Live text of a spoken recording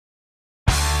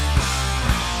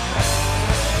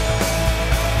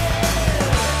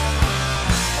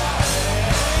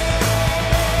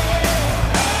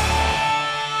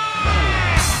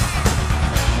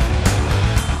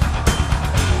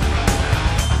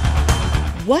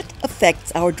What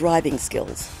affects our driving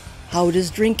skills? How does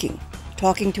drinking,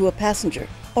 talking to a passenger,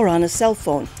 or on a cell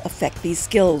phone affect these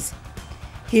skills?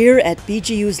 Here at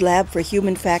BGU's Lab for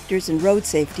Human Factors in Road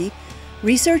Safety,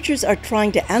 researchers are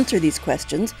trying to answer these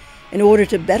questions in order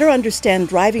to better understand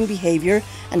driving behavior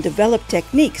and develop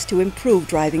techniques to improve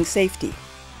driving safety.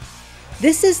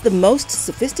 This is the most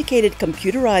sophisticated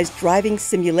computerized driving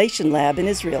simulation lab in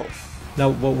Israel.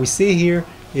 Now what we see here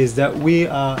is that we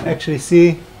actually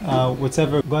see what's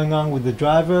ever going on with the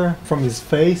driver from his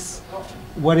face,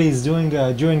 what he's doing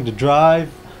during the drive,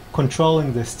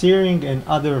 controlling the steering and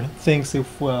other things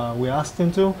if we ask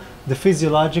him to, the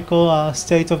physiological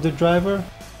state of the driver.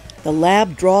 The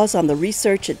lab draws on the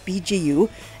research at BGU,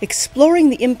 exploring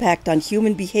the impact on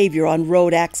human behavior on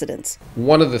road accidents.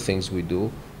 One of the things we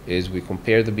do is we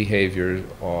compare the behavior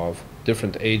of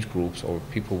different age groups or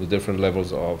people with different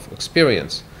levels of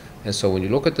experience. And so when you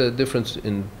look at the difference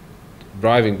in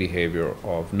driving behavior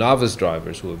of novice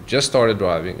drivers who have just started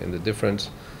driving and the difference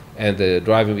and the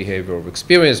driving behavior of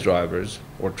experienced drivers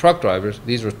or truck drivers,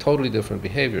 these are totally different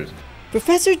behaviors.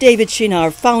 Professor David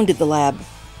Shinar founded the lab.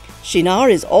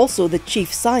 Shinar is also the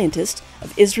chief scientist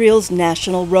of Israel's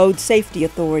National Road Safety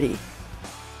Authority.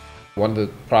 One of the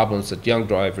problems that young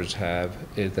drivers have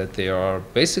is that they are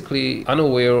basically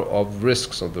unaware of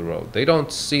risks of the road. They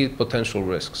don't see potential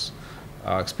risks.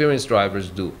 Experienced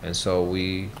drivers do, and so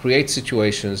we create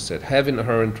situations that have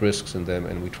inherent risks in them,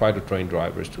 and we try to train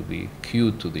drivers to be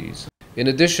cued to these. In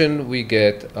addition, we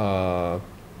get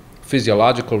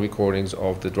physiological recordings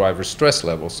of the driver's stress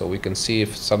level, so we can see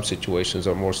if some situations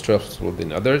are more stressful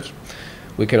than others.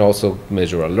 We can also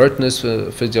measure alertness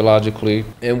physiologically,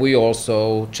 and we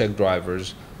also check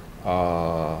drivers'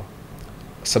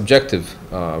 subjective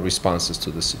responses to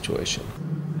the situation.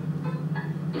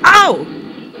 Ow!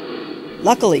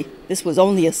 Luckily, this was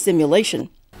only a simulation.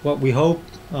 What we hope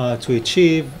to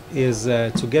achieve is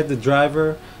to get the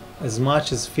driver as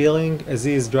much as feeling as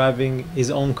he is driving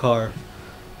his own car.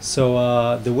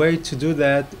 So the way to do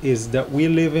that is that we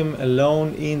leave him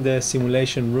alone in the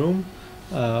simulation room,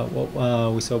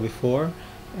 what we saw before,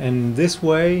 and this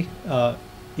way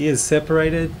he is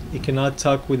separated. He cannot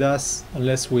talk with us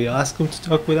unless we ask him to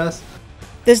talk with us.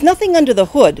 There's nothing under the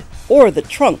hood or the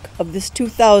trunk of this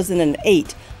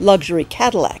 2008 luxury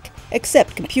Cadillac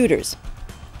except computers.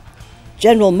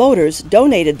 General Motors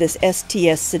donated this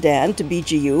STS sedan to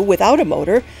BGU without a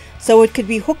motor so it could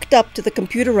be hooked up to the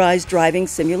computerized driving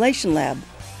simulation lab.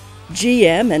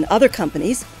 GM and other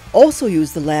companies also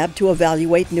use the lab to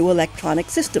evaluate new electronic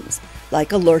systems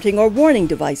like alerting or warning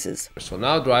devices. So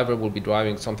now a driver will be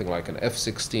driving something like an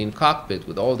F-16 cockpit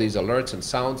with all these alerts and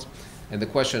sounds, and the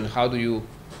question, how do you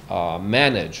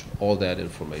manage all that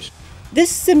information? This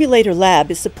simulator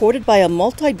lab is supported by a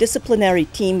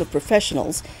multidisciplinary team of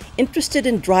professionals interested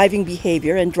in driving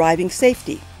behavior and driving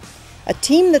safety. A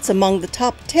team that's among the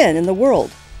top 10 in the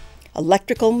world.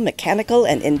 Electrical, mechanical,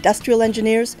 and industrial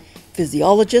engineers,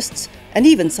 physiologists, and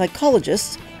even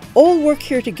psychologists all work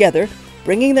here together,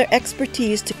 bringing their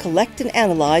expertise to collect and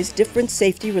analyze different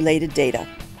safety-related data.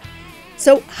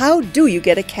 So how do you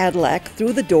get a Cadillac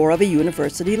through the door of a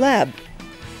university lab?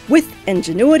 With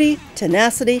ingenuity,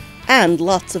 tenacity, and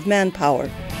lots of manpower.